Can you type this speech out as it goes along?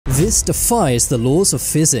This defies the laws of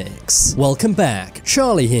physics. Welcome back,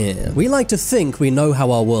 Charlie here. We like to think we know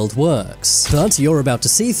how our world works, but you're about to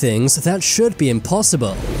see things that should be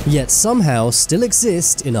impossible, yet somehow still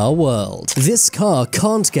exist in our world. This car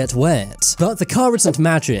can't get wet, but the car isn't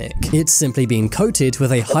magic. It's simply being coated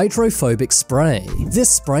with a hydrophobic spray. This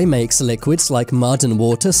spray makes liquids like mud and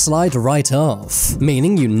water slide right off,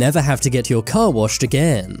 meaning you never have to get your car washed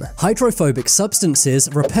again. Hydrophobic substances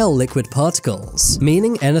repel liquid particles,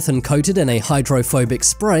 meaning anything coated in a hydrophobic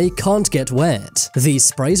spray can't get wet. These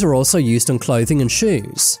sprays are also used on clothing and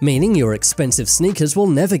shoes, meaning your expensive sneakers will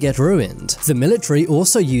never get ruined. The military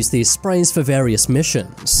also use these sprays for various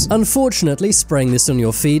missions. Unfortunately, spraying this on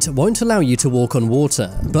your feet won't allow you to walk on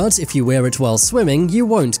water, but if you wear it while swimming, you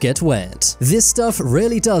won't get wet. This stuff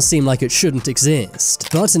really does seem like it shouldn't exist,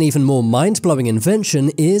 but an even more mind-blowing invention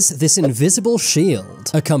is this invisible shield.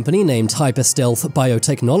 A company named Hyperstealth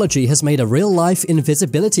Biotechnology has made a real-life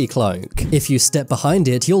invisibility cloak. If you step behind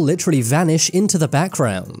it, you'll literally vanish into the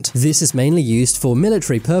background. This is mainly used for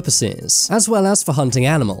military purposes, as well as for hunting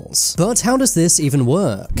animals. But how does this even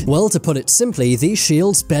work? Well, to put it simply, these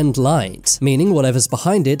shields bend light, meaning whatever's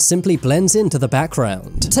behind it simply blends into the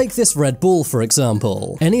background. Take this red ball, for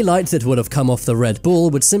example. Any light that would have come off the red ball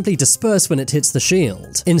would simply disperse when it hits the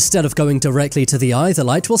shield. Instead of going directly to the eye, the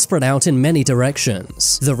light will spread out in many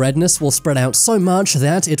directions. The redness will spread out so much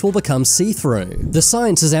that it will become see-through. The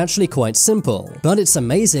science is actually quite simple, but it's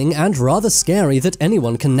amazing and rather scary that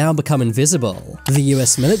anyone can now become invisible. The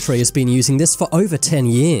US military has been using this for over 10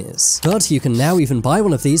 years, but you can now even buy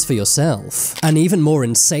one of these for yourself. An even more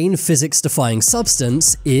insane physics-defying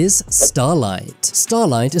substance is starlight.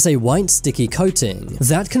 Starlight is a white sticky coating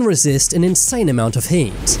that can resist an insane amount of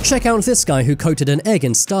heat. Check out this guy who coated an egg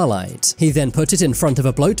in starlight. He then put it in front of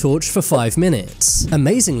a blowtorch for 5 minutes.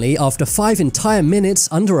 Amazingly, after 5 entire minutes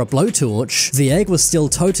under a blowtorch, the egg was still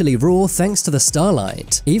totally raw thanks to the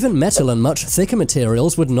starlight. Even metal and much thicker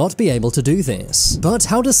materials would not be able to do this. But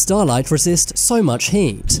how does starlight resist so much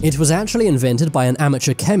heat? It was actually invented by an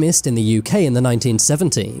amateur chemist in the UK in the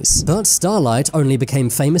 1970s, but starlight only became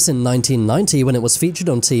famous in 1990 when it was featured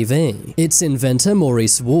on TV. Its inventor,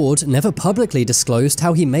 Maurice Ward, never publicly disclosed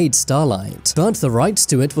how he made starlight, but the rights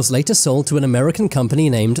to it was later sold to an American company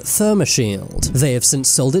named ThermoShield. They have since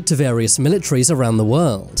sold it to various militaries around the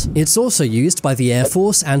world. It's also used by the Air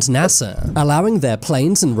Force and NASA, allowing their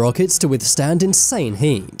planes and rockets to withstand insane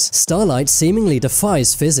heat. Starlight seemingly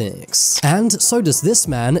defies physics, and so does this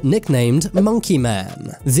man nicknamed Monkey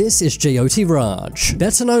Man. This is Jyoti Raj,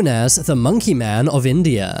 better known as the Monkey Man of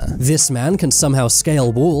India. This man can somehow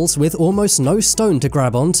scale walls with almost no stone to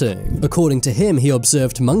grab onto. According to him, he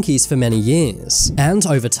observed monkeys for many years, and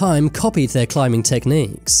over time copied their climbing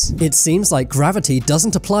techniques. It seems like gravity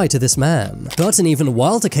doesn't apply to this man, but an even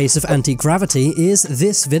wilder case of anti-gravity is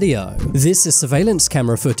this video. This is surveillance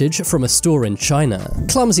camera footage from a store in China.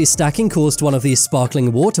 Clumsy stacking caused one of these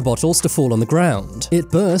sparkling water bottles to fall on the ground.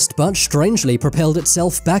 It burst, but strangely propelled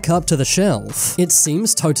itself back up to the shelf. It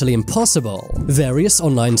seems totally impossible. Various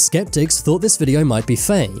online skeptics thought this video might be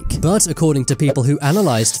fake, but according to people who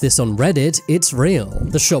analyzed this on Reddit, it's real.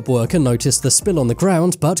 The shop worker noticed the spill on the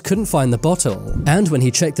ground but couldn't find the bottle, and when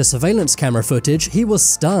he checked the surveillance camera footage, he was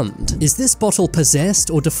stunned. Is this bottle possessed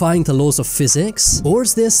or defying the laws of physics? Or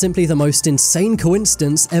is this simply the most insane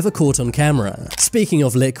coincidence ever caught on camera? Speaking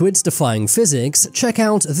of liquids defying physics, check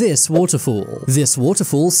out this waterfall. This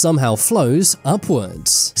waterfall somehow flows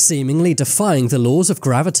upwards, seemingly defying the laws of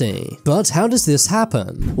gravity. But how does this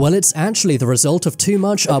happen? Well, it's actually the result of too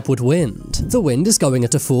much upward wind. The wind is going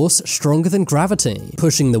at a force stronger than gravity,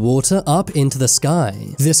 pushing the water up into the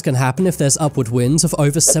sky. This can happen if there's upward winds of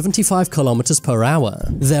over 75 kilometers per hour.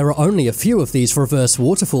 There are only a few of these reverse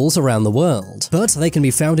waterfalls around the world, but they can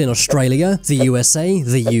be found in Australia, the USA,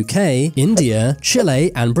 the UK, India,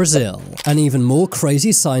 Chile, and Brazil. An even more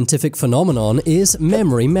crazy scientific phenomenon is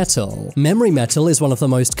memory metal. Memory metal is one of the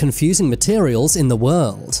most confusing materials in the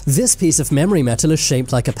world. This piece of memory metal is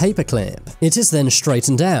shaped like a paperclip. It is then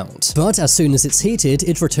straightened out, but as soon as it's heated,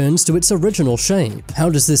 it returns to its original shape. How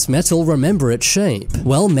does this metal remember its shape?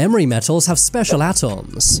 Well, memory metals have special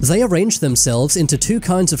atoms. They arrange themselves into two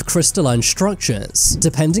kinds of crystalline structures,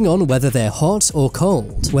 depending on whether they're hot or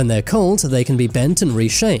cold. When they're cold, they can be bent and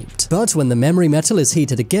reshaped, but when the memory metal is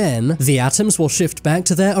heated again, the atoms will shift back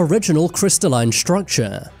to their original crystalline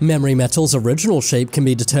structure. Memory metal's original shape can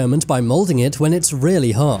be determined by molding it when it's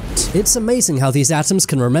really hot. It's amazing how these atoms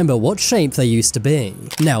can remember what shape they used to be.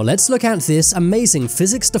 Now let's look at this amazing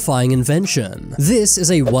physics-defying invention. This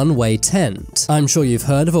is a one-way tent. I'm sure you've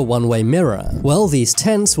heard of a one-way mirror. Well, these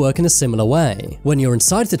tents work in a similar way. When you're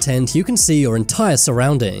inside the tent, you can see your entire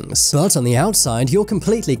surroundings, but on the outside, outside, you're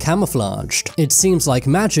completely camouflaged. It seems like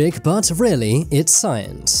magic, but really, it's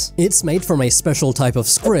science. It's made from a special type of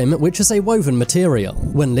scrim, which is a woven material.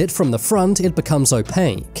 When lit from the front, it becomes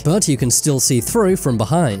opaque, but you can still see through from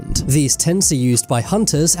behind. These tents are used by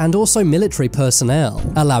hunters and also military personnel,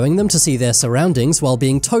 allowing them to see their surroundings while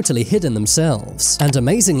being totally hidden themselves. And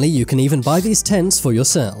amazingly, you can even buy these tents for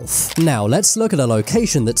yourself. Now, let's look at a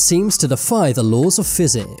location that seems to defy the laws of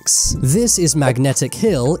physics. This is Magnetic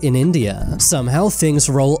Hill in India. Somehow things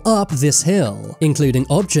roll up this hill, including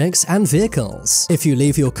objects and vehicles. If you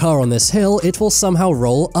leave your car on this hill, it will somehow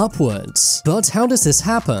roll upwards. But how does this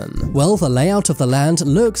happen? Well, the layout of the land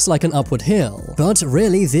looks like an upward hill, but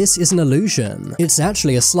really this is an illusion. It's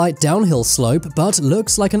actually a slight downhill slope, but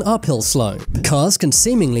looks like an uphill slope. Cars can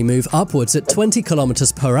seemingly move upwards at 20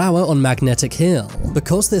 kilometers per hour on Magnetic Hill.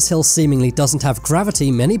 Because this hill seemingly doesn't have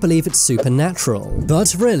gravity, many believe it's supernatural.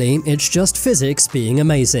 But really, it's just physics being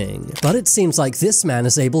amazing. But it seems like this man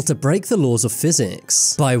is able to break the laws of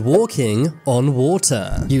physics by walking on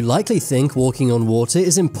water. You likely think walking on water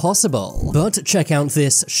is impossible, but check out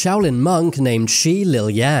this Shaolin monk named Shi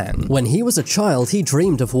Liuyang. When he was a child, he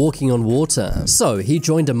dreamed of walking on water, so he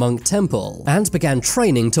joined a monk temple and began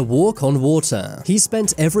training to walk on water. He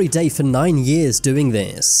spent every day for 9 years doing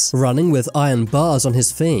this, running with iron bars on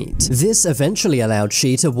his feet. This eventually allowed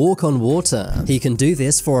Shi to walk on water. He can do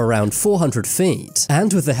this for around 400 feet,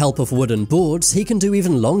 and with the help of wooden boards, he can do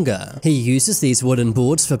even longer. He uses these wooden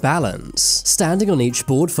boards for balance, standing on each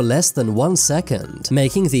board for less than 1 second,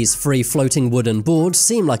 making these free-floating wooden boards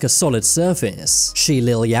seem like a solid surface. Shi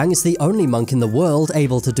Liuyang is the only monk in the world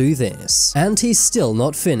able to do this, and he's still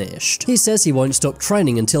not finished. He says he won't stop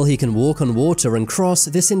training until he can walk on water and cross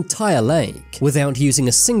this entire lake without using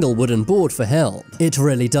a single wooden board for help. It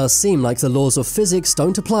really does seem like the laws of physics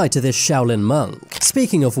don't apply to this Shaolin monk.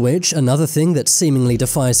 Speaking of which, another thing that seemingly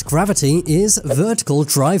defies gravity is vertical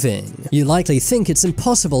driving. You likely think it's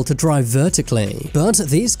impossible to drive vertically, but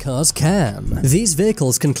these cars can. These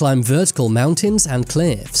vehicles can climb vertical mountains and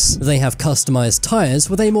cliffs. They have customized tires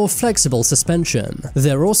with a more flexible suspension.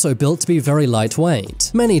 They're also built to be very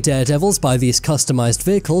lightweight. Many daredevils buy these customized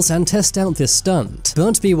vehicles and test out this stunt.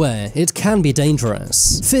 But beware, it can be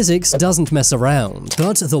dangerous. Physics doesn't mess around,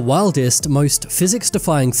 but the wildest, most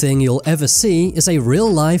physics-defying thing you'll ever see is a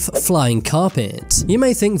real-life flying carpet. You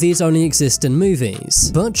may think these only exist in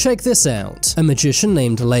movies, but check this out. A magician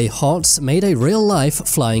named Lei Hotz made a real-life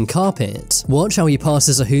flying carpet. Watch how he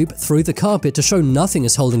passes a hoop through the carpet to show nothing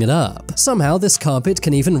is holding it up. Somehow this carpet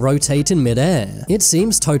can even rotate in mid-air. It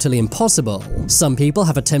seems totally impossible. Some people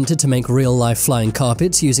have attempted to make real-life flying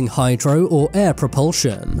carpets using hydro or air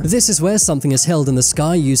propulsion. This is where something is held in the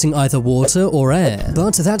sky using either water or air,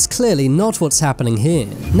 but that's clearly not what's happening here.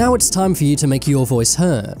 Now it's time for you to make your voice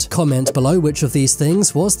heard. Comment below which of these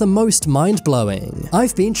things was the most mind-blowing.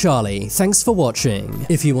 I've been Charlie, thanks for watching.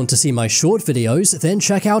 If you want to see my short videos, then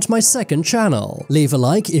check out my second channel. Leave a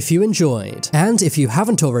like if you enjoyed. And if you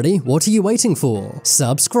haven't already, what are you waiting for?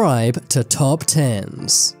 Subscribe to Top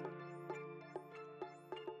 10s.